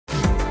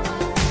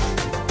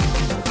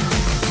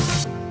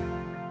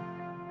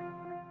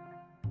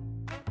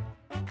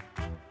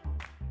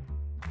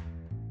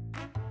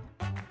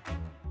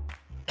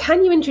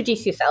can you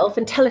introduce yourself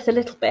and tell us a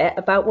little bit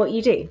about what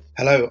you do?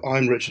 Hello,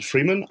 I'm Richard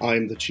Freeman.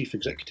 I'm the Chief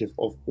Executive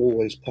of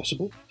Always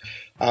Possible.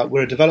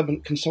 We're a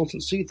development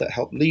consultancy that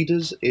help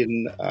leaders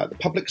in the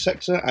public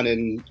sector and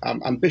in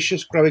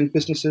ambitious growing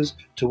businesses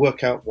to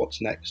work out what's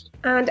next.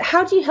 And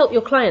how do you help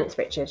your clients,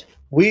 Richard?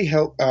 We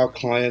help our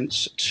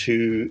clients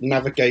to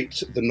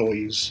navigate the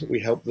noise.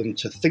 We help them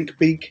to think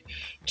big,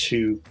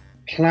 to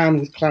plan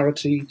with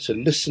clarity, to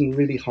listen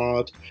really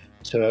hard,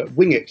 to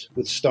wing it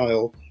with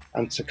style,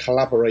 and to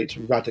collaborate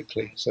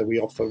radically. So we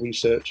offer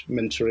research,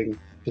 mentoring,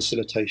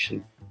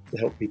 facilitation to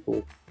help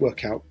people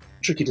work out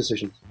tricky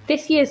decisions.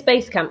 This year's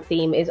Base Camp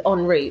theme is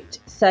en route.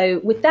 So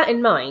with that in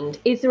mind,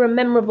 is there a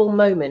memorable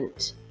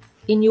moment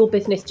in your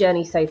business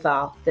journey so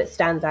far that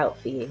stands out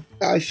for you?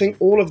 I think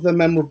all of the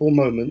memorable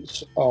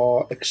moments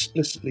are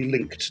explicitly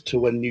linked to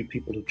when new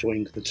people have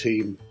joined the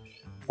team.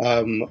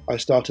 I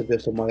started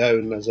this on my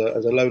own as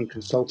a lone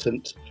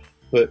consultant,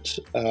 but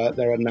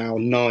there are now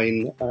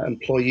 9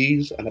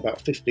 employees and about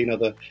 15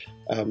 other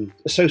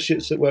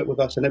associates that work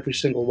with us, and every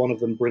single one of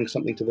them brings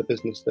something to the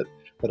business that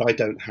I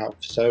don't have.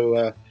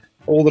 So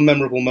all the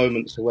memorable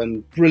moments are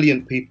when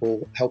brilliant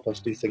people help us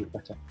do things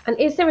better. And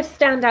is there a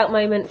standout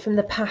moment from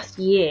the past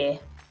year,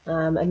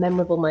 a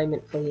memorable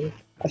moment for you?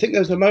 I think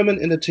there was a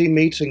moment in a team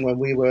meeting when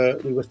we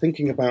were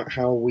thinking about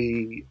how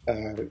we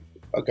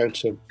are going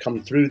to come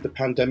through the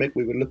pandemic.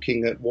 We were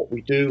looking at what we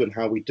do and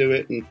how we do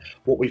it and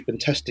what we've been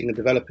testing and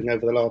developing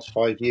over the last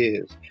 5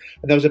 years.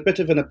 And there was a bit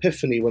of an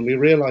epiphany when we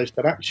realised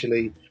that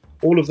actually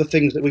all of the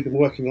things that we've been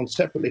working on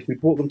separately, if we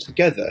brought them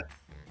together,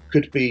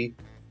 could be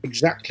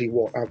exactly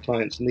what our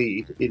clients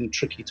need in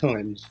tricky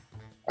times.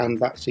 And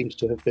that seems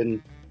to have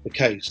been the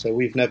case. So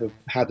we've never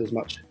had as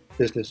much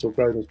business or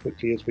grown as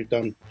quickly as we've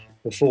done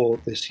before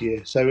this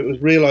year. So it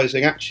was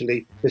realising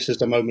actually this is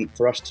the moment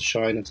for us to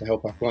shine and to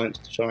help our clients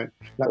to shine.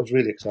 That was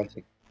really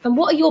exciting. And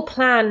what are your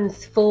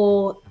plans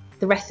for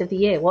the rest of the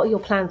year? What are your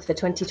plans for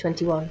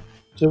 2021?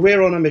 So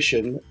we're on a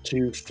mission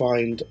to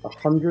find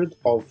 100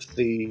 of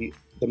the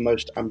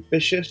most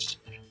ambitious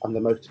and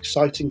the most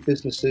exciting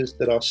businesses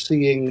that are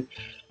seeing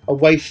a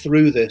way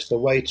through this, a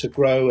way to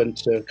grow and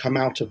to come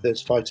out of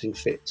this fighting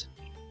fit.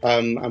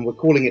 And we're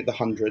calling it the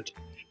 100.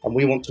 And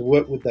we want to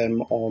work with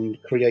them on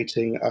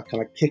creating a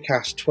kind of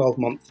kick-ass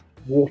 12-month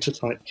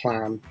watertight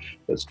plan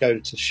that's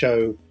going to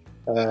show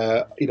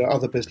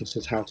other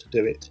businesses how to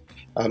do it.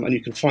 And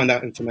you can find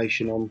out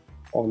information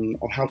on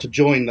how to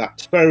join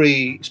that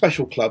very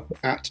special club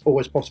at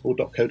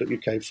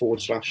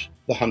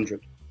alwayspossible.co.uk/the100.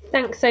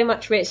 Thanks so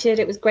much, Richard.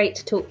 It was great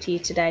to talk to you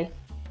today.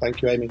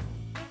 Thank you, Amy.